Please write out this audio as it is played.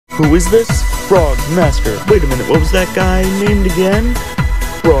Who is this? Frog's Master. Wait a minute, what was that guy named again?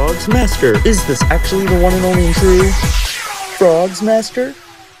 Frog's Master. Is this actually the one and only and true Frog's Master?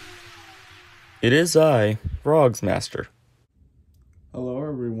 It is I, Frog's Master. Hello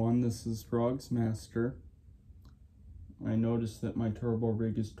everyone, this is Frog's Master. I noticed that my turbo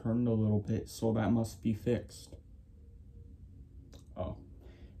rig is turned a little bit, so that must be fixed. Oh,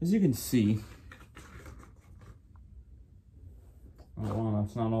 as you can see, oh,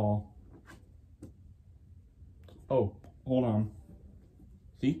 that's not all. Oh, hold on.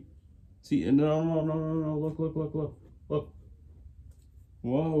 See? See? No, look.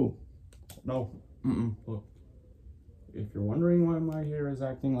 Whoa. No, look. If you're wondering why my hair is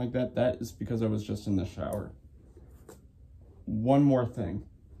acting like that, that is because I was just in the shower. One more thing.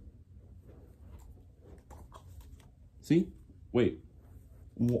 See? Wait.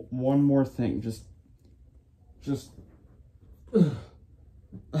 One more thing. Just. You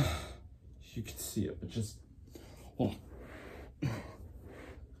can see it, but just. Oh.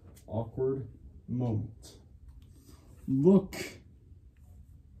 Awkward moment. Look.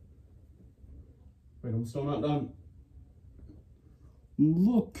 Wait, I'm still not done.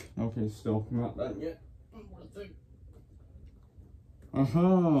 Look. Okay, still not done yet. One more thing.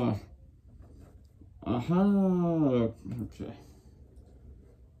 Okay.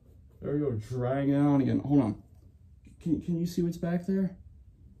 There we go. Drag it on again. Hold on. Can you see what's back there?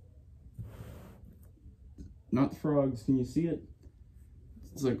 Not the frogs. Can you see it?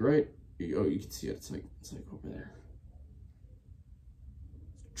 It's like right. Oh, you can see it. It's like over there.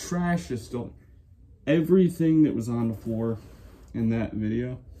 Trash is still. Everything that was on the floor in that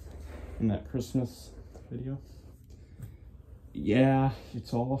video, in that Christmas video, yeah,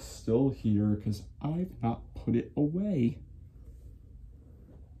 it's all still here because I've not put it away.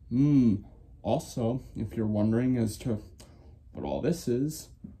 Also, if you're wondering as to what all this is,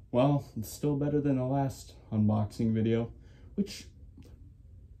 well, it's still better than the last unboxing video, which,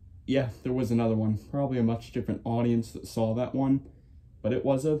 yeah, there was another one, probably a much different audience that saw that one. But it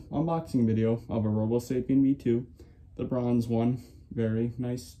was an unboxing video of a RoboSapien V2, the bronze one. Very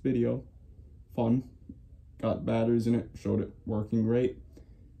nice video, fun. Got batteries in it, showed it working great.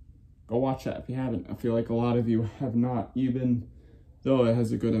 Go watch that if you haven't. I feel like a lot of you have not, even though it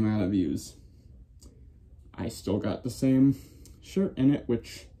has a good amount of views. I still got the same shirt in it,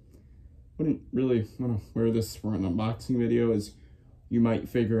 which wouldn't really want to wear this for an unboxing video, as you might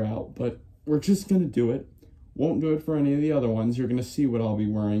figure out, but we're just going to do it. Won't do it for any of the other ones. You're going to see what I'll be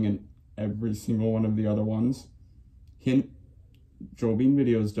wearing in every single one of the other ones. Hint, Joe Bean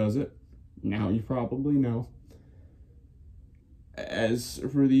Videos does it. Now you probably know. As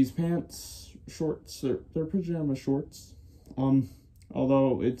for these pants, shorts, they're pajama shorts.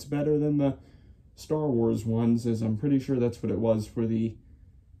 Although it's better than the Star Wars ones, as I'm pretty sure that's what it was for the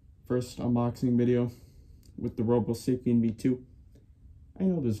first unboxing video with the RoboSapien V2. I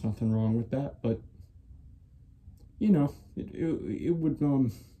know there's nothing wrong with that, but you know, it would,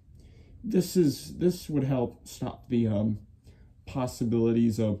 this would help stop the,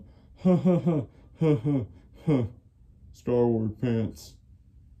 possibilities of, Star Wars pants.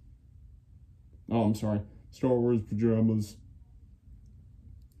 Oh, I'm sorry, Star Wars pajamas.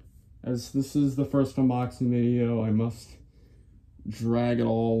 As this is the first unboxing video, I must drag it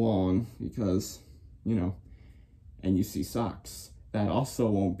all along, because, you know, and you see socks. That also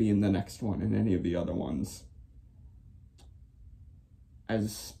won't be in the next one and any of the other ones.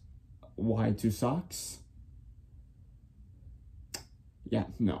 As why two socks? Yeah,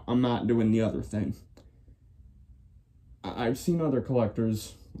 no, I'm not doing the other thing. I've seen other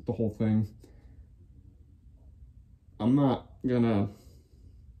collectors with the whole thing. I'm not gonna...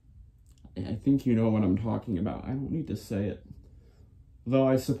 I think you know what I'm talking about. I don't need to say it. Though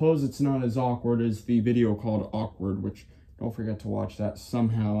I suppose it's not as awkward as the video called Awkward, which, don't forget to watch that.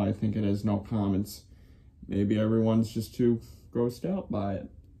 Somehow I think it has no comments. Maybe everyone's just too grossed out by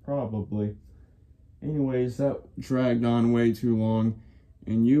it. Probably. Anyways, that dragged on way too long,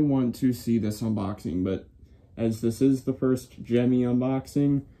 and you want to see this unboxing, but as this is the first Gemmy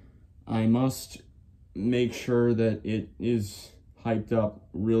unboxing, I must make sure that it is hyped up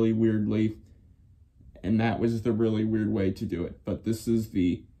really weirdly, and that was the really weird way to do it. But this is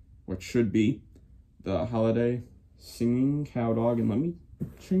the, what should be, the Holiday Singing Cowdog, and let me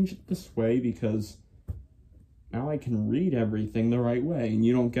change it this way because now I can read everything the right way, and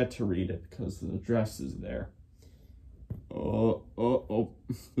you don't get to read it because the address is there. Oh,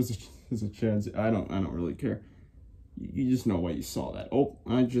 there's a chance. I don't really care. You just know why you saw that. Oh,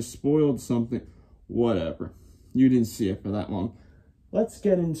 I just spoiled something. Whatever. You didn't see it for that long. Let's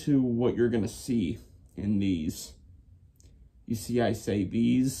get into what you're gonna see in these. You see, I say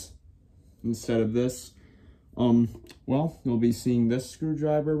these instead of this. Well, you'll be seeing this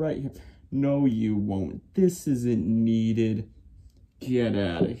screwdriver right here. No, you won't. This isn't needed. Get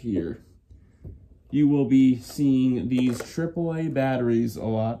out of here. You will be seeing these AAA batteries a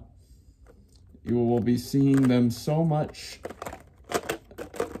lot. You will be seeing them so much.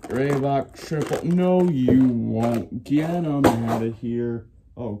 Reebok triple. No, you won't. Get them out of here.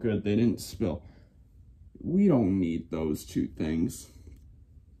 Oh, good. They didn't spill. We don't need those two things.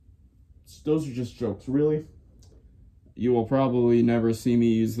 Those are just jokes. Really? You will probably never see me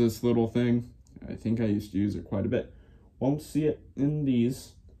use this little thing. I think I used to use it quite a bit. Won't see it in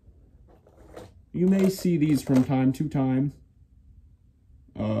these. You may see these from time to time.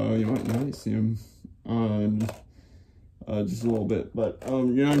 You might see them on just a little bit, but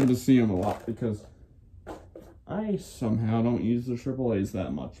you're not going to see them a lot because I somehow don't use the AAAs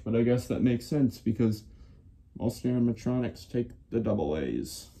that much. But I guess that makes sense because most animatronics take the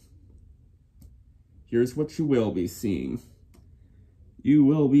AA's. Here's what you will be seeing. You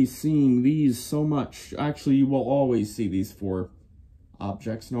will be seeing these so much. Actually, you will always see these four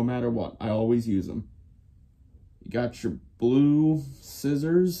objects no matter what. I always use them. You got your blue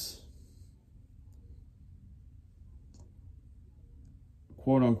scissors.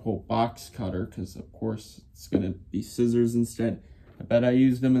 Quote-unquote box cutter, because of course it's going to be scissors instead. I bet I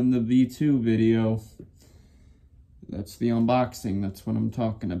used them in the V2 video. That's the unboxing. That's what I'm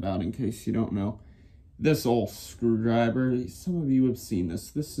talking about, in case you don't know. This old screwdriver, some of you have seen this.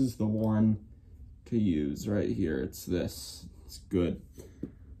 This is the one to use right here. It's this. It's good.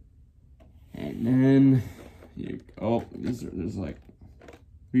 And then, these are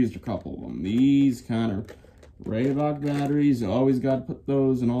a couple of them. These kind of Reebok batteries. You always got to put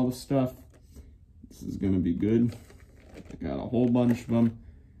those in all the stuff. This is going to be good. I got a whole bunch of them.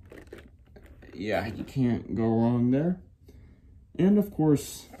 Yeah, you can't go wrong there. And of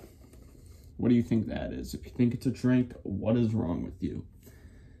course, what do you think that is? If you think it's a drink, what is wrong with you?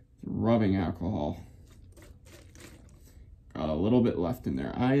 It's rubbing alcohol. Got a little bit left in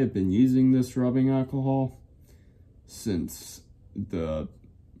there. I have been using this rubbing alcohol since the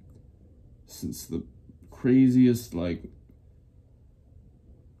craziest,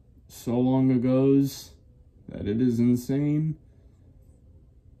 so long ago's that it is insane.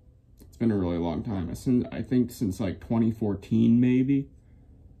 It's been a really long time. I think since 2014 maybe,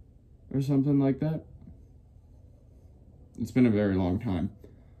 or something like that. It's been a very long time.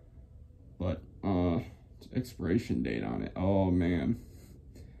 But expiration date on it. Oh man.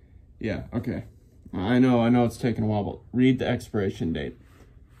 Yeah, okay. I know it's taken a while, but read the expiration date.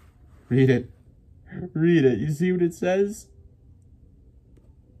 Read it. Read it. You see what it says?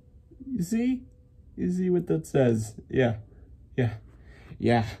 You see? You see what that says? Yeah.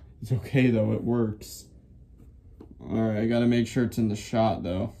 It's okay though, it works. Alright, I gotta make sure it's in the shot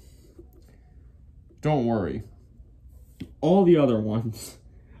though. Don't worry. All the other ones,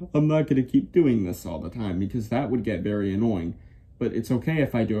 I'm not going to keep doing this all the time because that would get very annoying. But it's okay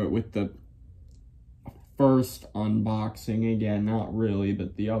if I do it with the first unboxing. Again, not really,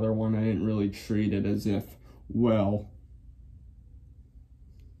 but the other one I didn't really treat it as if, well,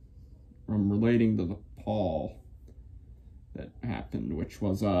 I'm relating to the Paul that happened, which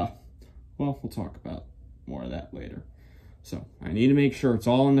was, well, we'll talk about more of that later. So, I need to make sure it's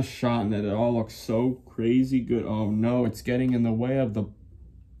all in the shot and that it all looks so crazy good. Oh no, it's getting in the way of the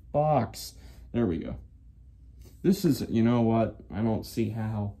box. There we go. This is, you know what? I don't see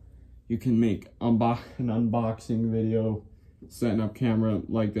how you can make an unboxing video, setting up camera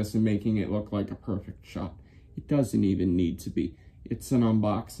like this and making it look like a perfect shot. It doesn't even need to be. It's an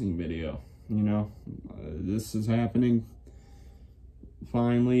unboxing video, you know? This is happening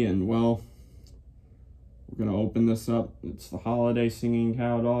finally, and well, we're going to open this up. It's the Holiday Singing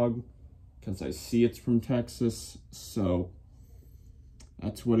Cowdog, because I see it's from Texas, so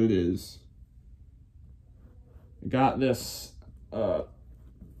that's what it is. I got this,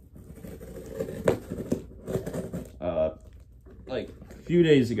 like a few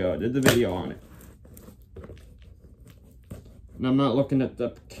days ago. I did the video on it. And I'm not looking at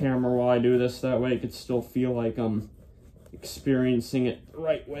the camera while I do this, that way it could still feel like I'm experiencing it the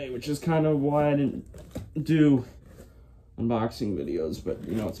right way, which is kind of why I didn't do unboxing videos, but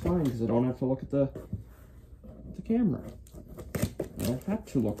you know, it's fine because I don't have to look at the camera. I don't have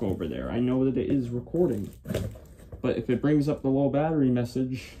to look over there. I know that it is recording. But if it brings up the low battery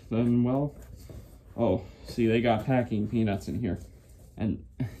message, then well, oh, see, they got packing peanuts in here. And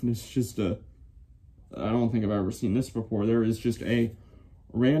it's just I don't think I've ever seen this before. There is just a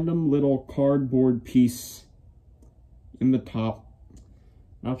random little cardboard piece in the top.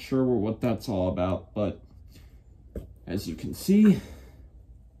 Not sure what that's all about, but As you can see,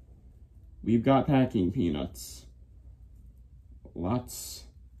 we've got packing peanuts. Lots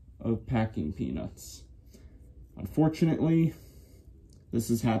of packing peanuts. Unfortunately, this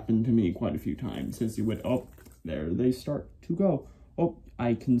has happened to me quite a few times. As you would, oh, there they start to go. Oh,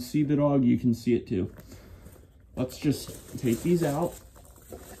 I can see the dog, you can see it too. Let's just take these out.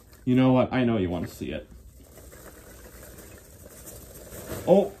 You know what, I know you want to see it.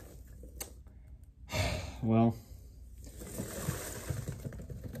 Oh, well,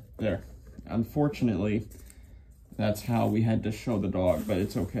 there. Unfortunately, that's how we had to show the dog, but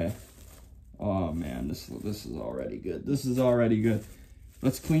it's okay. Oh man, this is already good. This is already good.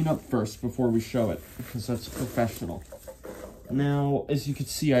 Let's clean up first before we show it, because that's professional. Now, as you can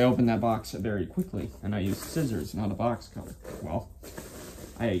see, I opened that box very quickly, and I used scissors, not a box cutter. Well,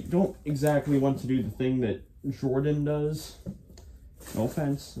 I don't exactly want to do the thing that Jordan does. No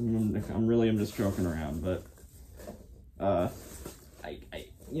offense, I'm just joking around, but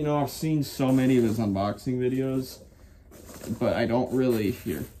you know, I've seen so many of his unboxing videos, but I don't really,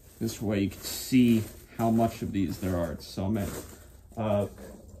 here, this way you can see how much of these there are. It's so many.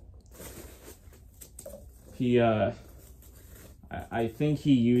 I think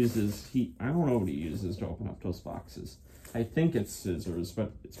he uses, I don't know what he uses to open up those boxes. I think it's scissors,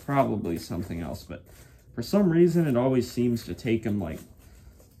 but it's probably something else. But for some reason, it always seems to take him like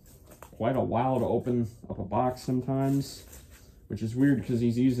quite a while to open up a box sometimes, which is weird because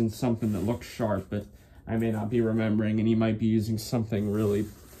he's using something that looks sharp, but I may not be remembering, and he might be using something really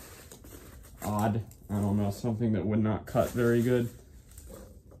odd. I don't know, something that would not cut very good.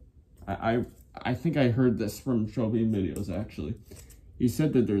 I think I heard this from Joby videos, actually. He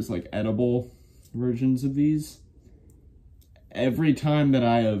said that there's like edible versions of these. Every time that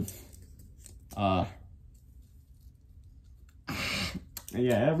I have,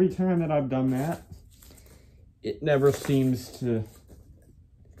 yeah, every time that I've done that, it never seems to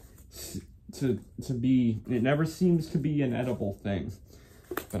be, it never seems to be an edible thing.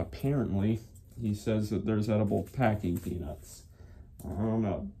 But apparently, he says that there's edible packing peanuts. I don't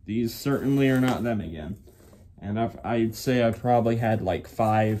know. These certainly are not them again. And I'd say I've probably had like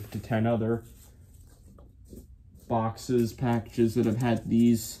 5 to 10 other boxes, packages that have had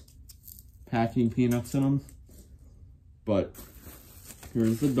these packing peanuts in them. But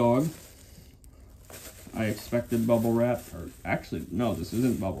here's the dog. I expected bubble wrap, or actually, no, this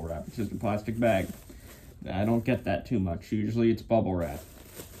isn't bubble wrap. It's just a plastic bag. I don't get that too much. Usually it's bubble wrap,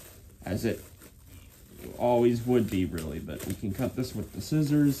 as it always would be, really. But we can cut this with the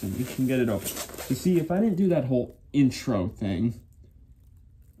scissors, and we can get it open. You see, if I didn't do that whole intro thing,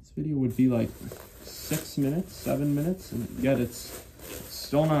 this video would be like 6 minutes, 7 minutes, and yet it's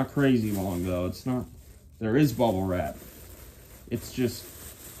still not crazy long, though. It's not, there is bubble wrap. It's just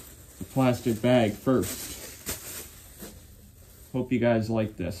the plastic bag first. Hope you guys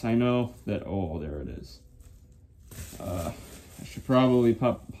like this. I know that, oh, there it is. I should probably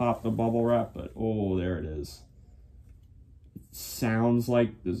pop the bubble wrap, but oh, there it is. It sounds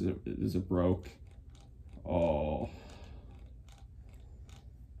like, is it broke? Oh.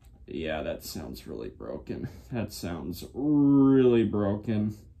 Yeah, that sounds really broken. That sounds really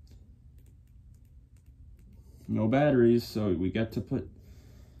broken. No batteries, so we get to put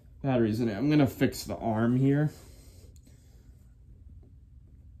batteries in it. I'm gonna fix the arm here.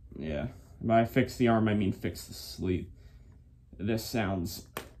 Yeah, by fix the arm, I mean fix the sleeve. This sounds,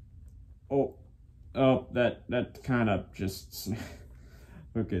 oh, that kind of just,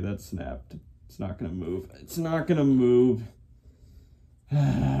 okay, that snapped. It's not gonna move. It's not gonna move.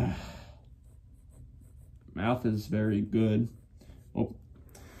 Mouth is very good. Oh,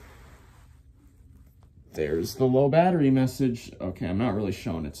 there's the low battery message. Okay, I'm not really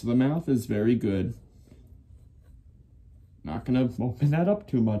showing it. So the mouth is very good. Not gonna open that up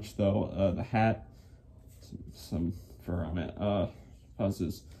too much though. The hat, some fur on it.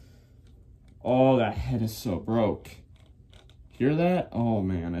 Fuzzes. Oh, that head is so broke. Hear that? Oh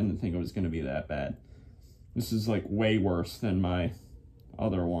man, I didn't think it was gonna be that bad. This is like way worse than my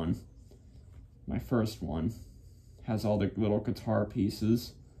other one. My first one has all the little guitar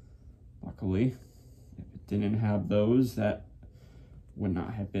pieces. Luckily, if it didn't have those, that would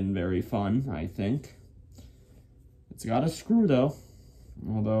not have been very fun, I think. It's got a screw though,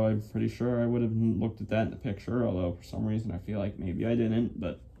 although I'm pretty sure I would have looked at that in the picture, although for some reason I feel like maybe I didn't,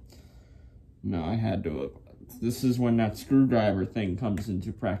 but no, I had to. This is when that screwdriver thing comes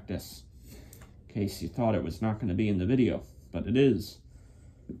into practice, in case you thought it was not going to be in the video, but it is.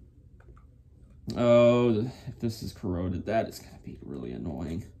 Oh, if this is corroded, that is going to be really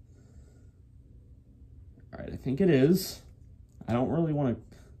annoying. Alright, I think it is. I don't really want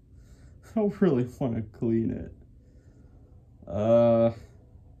to clean it. I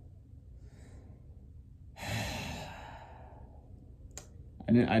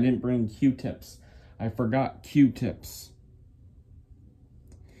didn't bring Q-tips. I forgot Q-tips.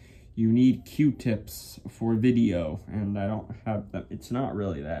 You need Q-tips for video, and I don't have them. It's not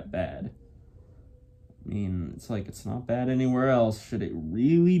really that bad. I mean, it's not bad anywhere else. Should it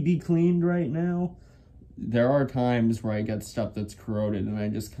really be cleaned right now? There are times where I get stuff that's corroded, and I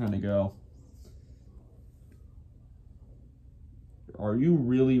just kind of go, are you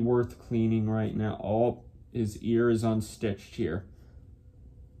really worth cleaning right now? Oh, his ear is unstitched here.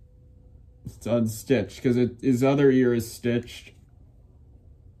 It's unstitched because his other ear is stitched.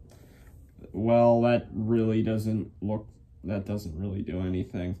 Well, that really doesn't really do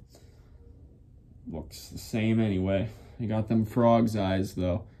anything. Looks the same anyway. I got them frog's eyes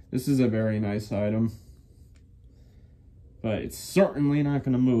though. This is a very nice item. But it's certainly not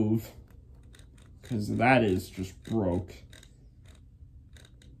going to move, because that is just broke.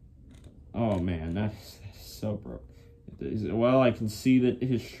 Oh man, that's so broke. Well, I can see that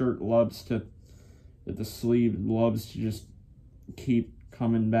his shirt loves to, that the sleeve loves to just keep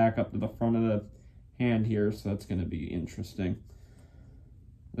coming back up to the front of the hand here, so that's going to be interesting.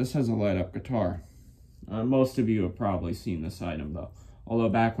 This has a light-up guitar. Most of you have probably seen this item though. Although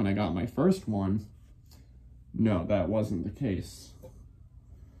back when I got my first one, no, that wasn't the case.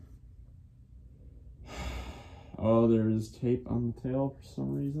 Oh, there is tape on the tail for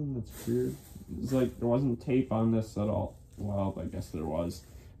some reason. That's weird. It's like there wasn't tape on this at all. Well, I guess there was.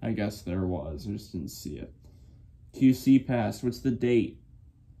 I just didn't see it. QC pass. What's the date?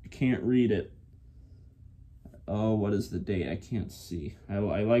 I can't read it. Oh, what is the date? I can't see. I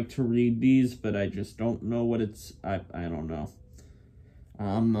like to read these, but I just don't know what it's... I don't know.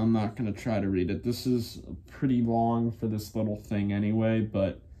 I'm not going to try to read it. This is pretty long for this little thing anyway,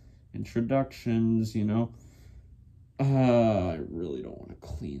 but introductions, you know. I really don't want to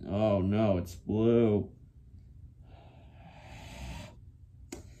clean. Oh, no, it's blue.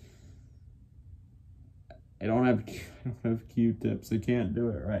 I don't have Q-tips. I can't do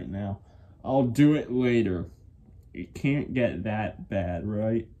it right now. I'll do it later. It can't get that bad,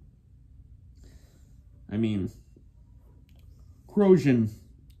 right? I mean, corrosion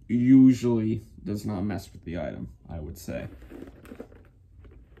usually does not mess with the item, I would say.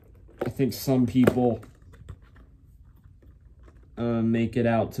 I think some people make it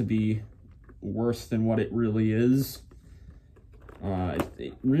out to be worse than what it really is.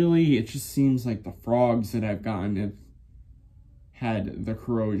 It just seems like the frogs that I've gotten have had the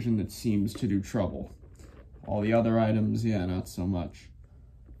corrosion that seems to do trouble. All the other items, yeah, not so much.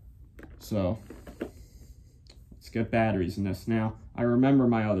 So, let's get batteries in this. Now, I remember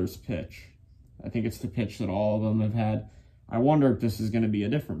my other's pitch. I think it's the pitch that all of them have had. I wonder if this is going to be a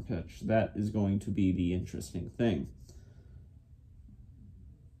different pitch. That is going to be the interesting thing.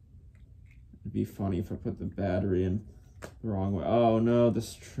 It'd be funny if I put the battery in the wrong way. Oh no, the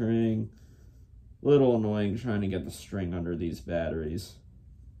string. Little annoying trying to get the string under these batteries.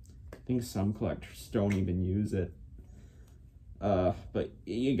 I think some collectors don't even use it. But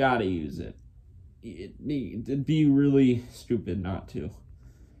you gotta use it. It'd be really stupid not to.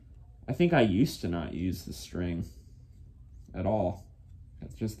 I think I used to not use the string at all. I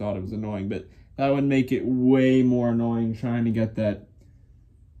just thought it was annoying, but that would make it way more annoying trying to get that,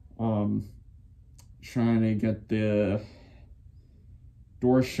 trying to get the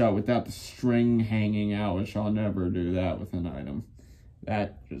door shut without the string hanging out, which I'll never do that with an item.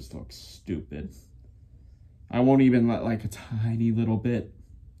 That just looks stupid. I won't even let like a tiny little bit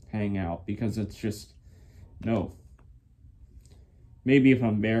hang out because it's just, no. Maybe if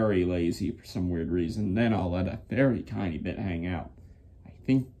I'm very lazy for some weird reason, then I'll let a very tiny bit hang out. I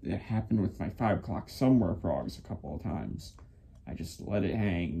think it happened with my 5 o'clock somewhere frogs a couple of times. I just let it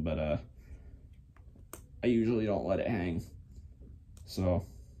hang, but I usually don't let it hang. So,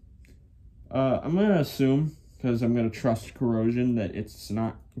 I'm going to assume, because I'm going to trust corrosion, that it's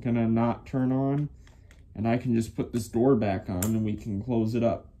not going to not turn on. And I can just put this door back on and we can close it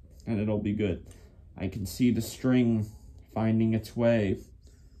up. And it'll be good. I can see the string finding its way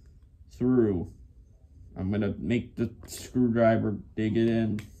through. I'm going to make the screwdriver dig it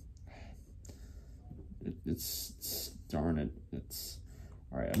in. Darn it.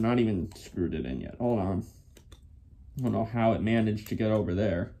 Alright, I've not even screwed it in yet. Hold on. I don't know how it managed to get over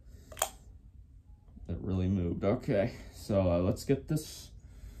there. It really moved. Okay, so let's get this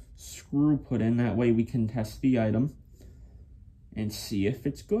screw put in. That way we can test the item and see if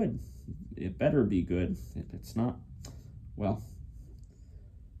it's good. It better be good. If it's not, well,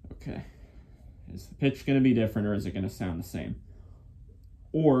 okay. Is the pitch going to be different or is it going to sound the same?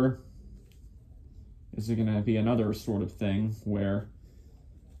 Or is it going to be another sort of thing where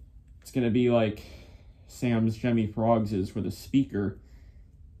it's going to be like Sam's Jemmy Frogs is, where the speaker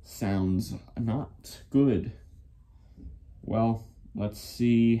sounds not good? Well, let's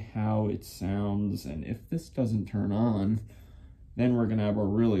see how it sounds, and if this doesn't turn on, then we're going to have a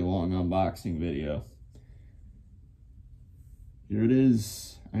really long unboxing video. Here it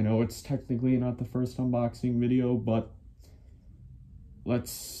is. I know it's technically not the first unboxing video, but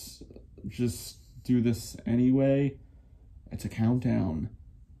let's just do this anyway. It's a countdown.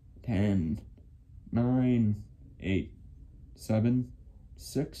 10, 9, 8, 7,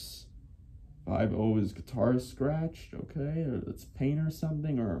 6, 5. Oh, his guitar is scratched. Okay, or it's paint or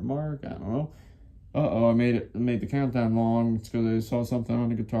something, or a mark. I don't know. Uh-oh, I made the countdown long. It's because I saw something on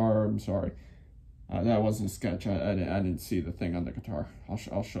the guitar. I'm sorry. That wasn't a sketch. I didn't see the thing on the guitar.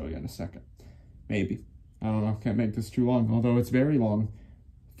 I'll show you in a second. Maybe. I don't know. Can't make this too long, although it's very long.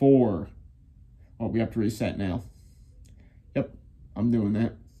 4. Oh, we have to reset now. Yep, I'm doing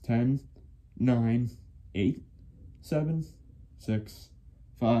that. 10, 9, 8, 7, 6,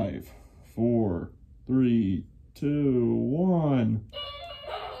 5, 4, 3, 2, 1.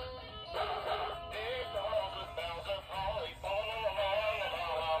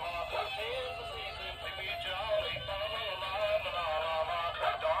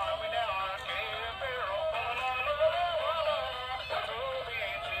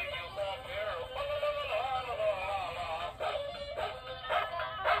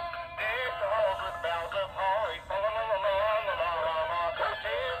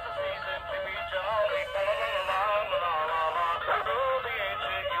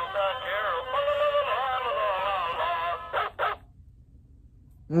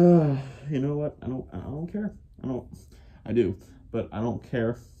 You know what? I don't care. I do, but I don't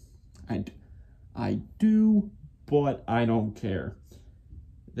care. I do, but I don't care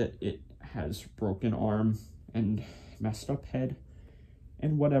that it has broken arm and messed up head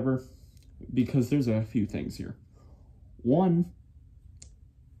and whatever, because there's a few things here. One,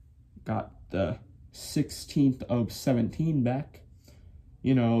 got the 16th of 17 back.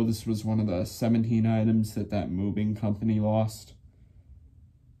 You know, this was one of the 17 items that moving company lost.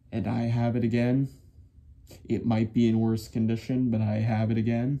 And I have it again. It might be in worse condition, but I have it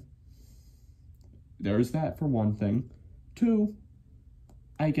again. There's that for one thing. 2,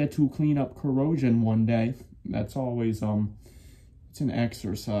 I get to clean up corrosion one day. That's always, it's an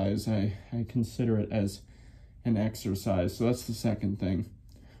exercise. I consider it as an exercise. So that's the second thing.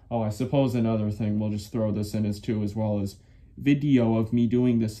 Oh, I suppose another thing, we'll just throw this in as as well as video of me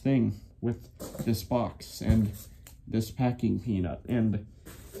doing this thing with this box and this packing peanut and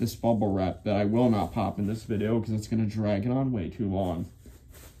this bubble wrap that I will not pop in this video because it's going to drag it on way too long.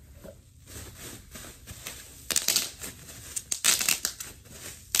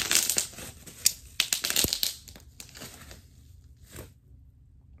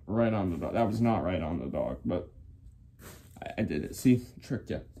 Right on the dog. That was not right on the dog, but I did it. See? Tricked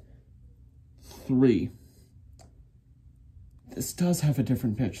you. 3. This does have a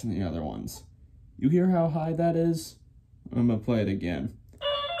different pitch than the other ones. You hear how high that is? I'm going to play it again.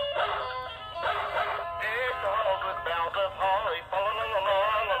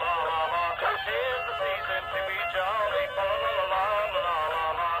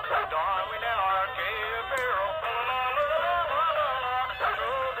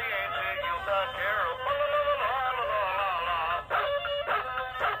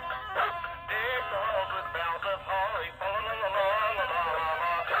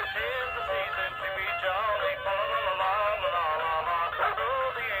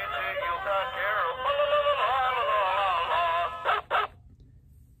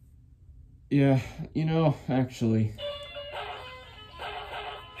 Yeah, you know, actually,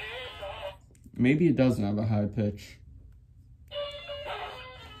 maybe it doesn't have a high pitch.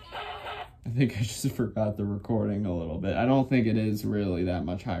 I think I just forgot the recording a little bit. I don't think it is really that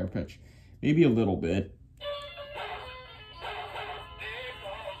much higher pitch. Maybe a little bit.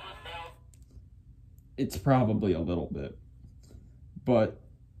 It's probably a little bit. But,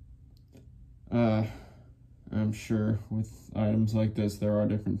 I'm sure with items like this, there are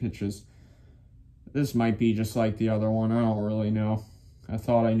different pitches. This might be just like the other one. I don't really know. I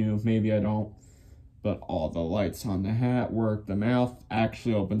thought I knew. Maybe I don't. But all the lights on the hat work. The mouth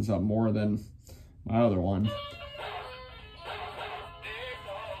actually opens up more than my other one.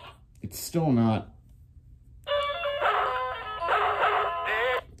 It's still not...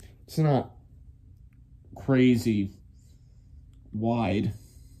 It's not crazy wide.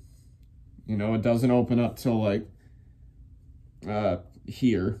 You know, it doesn't open up till like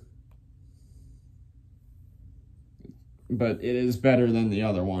here. But it is better than the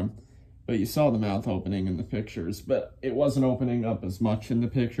other one. But you saw the mouth opening in the pictures, but it wasn't opening up as much in the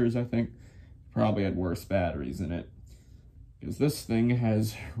pictures, I think. Probably had worse batteries in it. Because this thing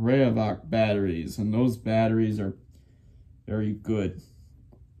has Rayovac batteries, and those batteries are very good.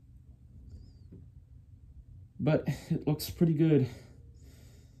 But it looks pretty good.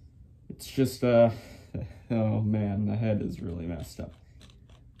 It's just, oh man, the head is really messed up.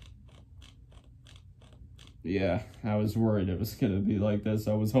 Yeah, I was worried it was gonna be like this.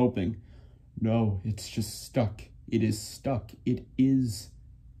 I was hoping. No, it's just stuck. It is stuck. It is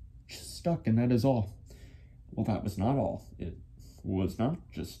just stuck, and that is all. Well, that was not all. It was not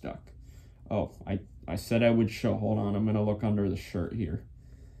just stuck. Oh, I said I would show. Hold on, I'm gonna look under the shirt here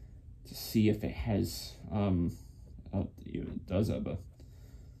to see if it has, it does have a,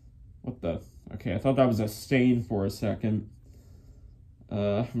 what the, okay, I thought that was a stain for a second.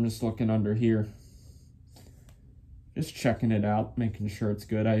 I'm just looking under here. Just checking it out, making sure it's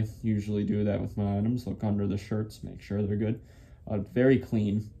good. I usually do that with my items. Look under the shirts, make sure they're good. Very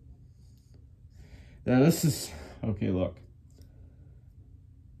clean. Now this is, okay, look.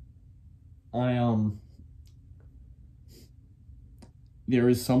 There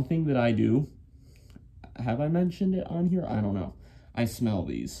is something that I do. Have I mentioned it on here? I don't know. I smell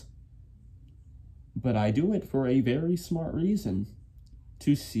these. But I do it for a very smart reason.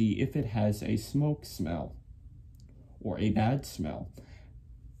 To see if it has a smoke smell. Or a bad smell.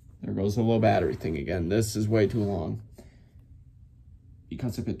 There goes the low battery thing again. This is way too long.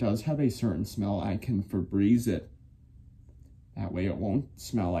 Because if it does have a certain smell, I can Febreze it. That way it won't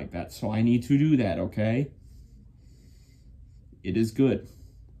smell like that. So I need to do that, okay? It is good.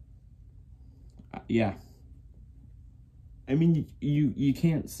 Yeah. I mean, you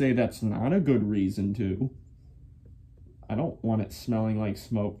can't say that's not a good reason to. I don't want it smelling like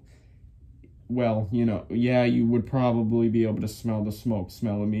smoke. Well, you know, yeah, you would probably be able to smell the smoke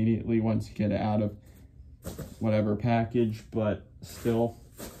smell immediately once you get it out of whatever package, but still,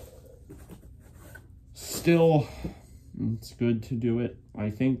 it's good to do it. I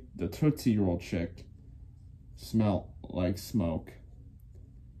think the Tootsie Roll chick smelled like smoke.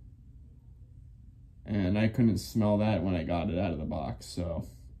 And I couldn't smell that when I got it out of the box, so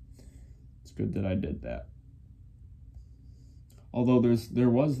it's good that I did that. Although there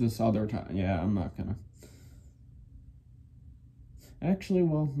was this other time. Yeah, I'm not gonna. Actually,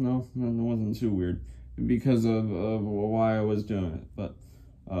 well, no, it wasn't too weird because of why I was doing it. But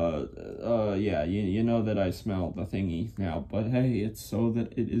yeah, you know that I smell the thingy now. But hey, it's so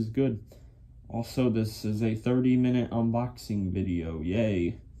that it is good. Also, this is a 30-minute unboxing video.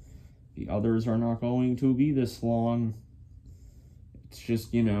 Yay! The others are not going to be this long. It's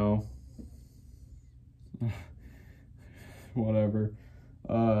just, you know. Whatever.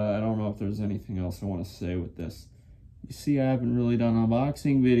 I don't know if there's anything else I want to say with this. You see, I haven't really done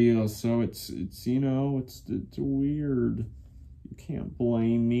unboxing videos, so it's you know, it's weird. You can't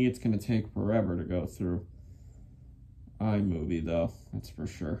blame me. It's gonna take forever to go through iMovie, though. That's for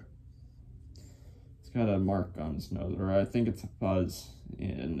sure. It's got a mark on his nose, or I think it's a fuzz,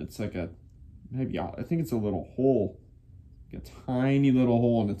 and it's like a maybe I think it's a little hole, like a tiny little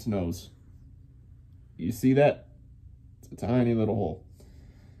hole in its nose. You see that? A tiny little hole.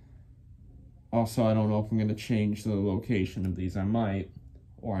 Also, I don't know if I'm going to change the location of these. I might,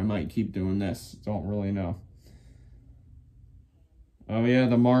 or I might keep doing this. Don't really know. Oh yeah,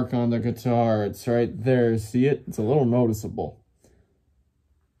 the mark on the guitar. It's right there. See it? It's a little noticeable.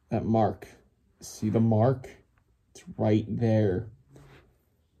 That mark. See the mark? It's right there.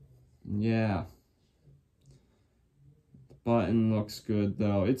 Yeah. The button looks good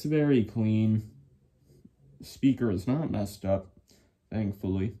though. It's very clean. Speaker is not messed up,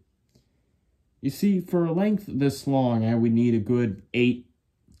 thankfully. You see, for a length this long, I would need a good 8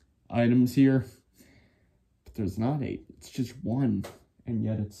 items here. But there's not 8, it's just 1, and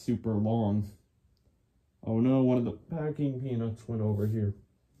yet it's super long. Oh no, one of the packing peanuts went over here.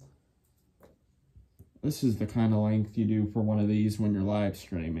 This is the kind of length you do for one of these when you're live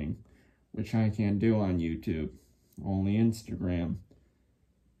streaming, which I can't do on YouTube, only Instagram.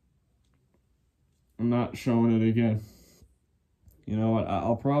 I'm not showing it again. You know what,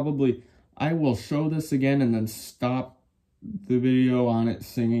 I will show this again and then stop the video on it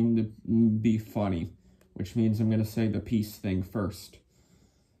singing to be funny, which means I'm going to say the peace thing first.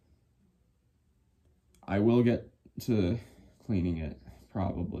 I will get to cleaning it,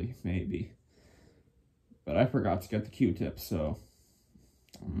 probably, maybe. But I forgot to get the Q-tips, so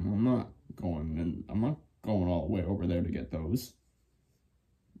I'm not going all the way over there to get those.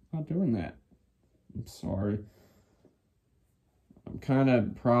 I'm not doing that. I'm sorry. I'm kind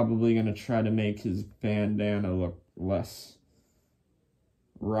of probably going to try to make his bandana look less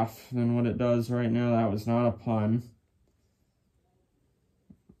rough than what it does right now. That was not a pun.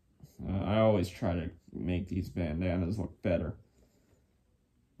 I always try to make these bandanas look better.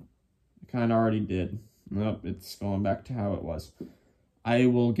 I kind of already did. Nope, it's going back to how it was. I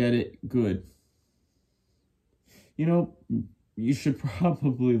will get it good. You know, you should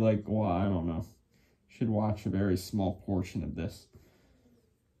probably, like, well, I don't know. Should watch a very small portion of this.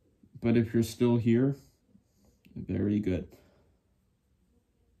 But if you're still here, very good.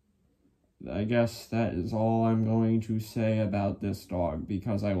 I guess that is all I'm going to say about this dog,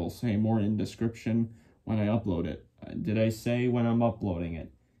 because I will say more in description when I upload it. Did I say when I'm uploading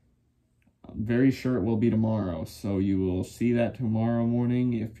it? I'm very sure it will be tomorrow, so you will see that tomorrow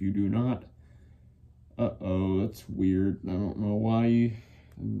morning. If you do not, uh-oh, that's weird. I don't know why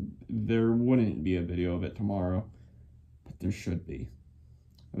there wouldn't be a video of it tomorrow, but there should be.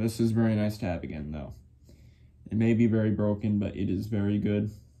 This is very nice to have again, though. It may be very broken, but it is very good.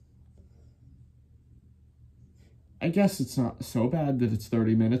 I guess it's not so bad that it's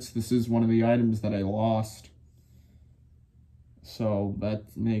 30 minutes. This is one of the items that I lost. So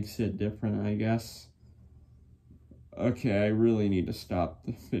that makes it different, I guess. Okay, I really need to stop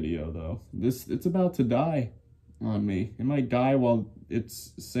the video, though. It's about to die on me. It might die while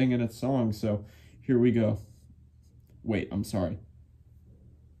it's singing its song, so here we go. Wait, I'm sorry.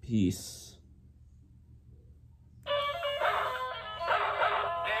 Peace.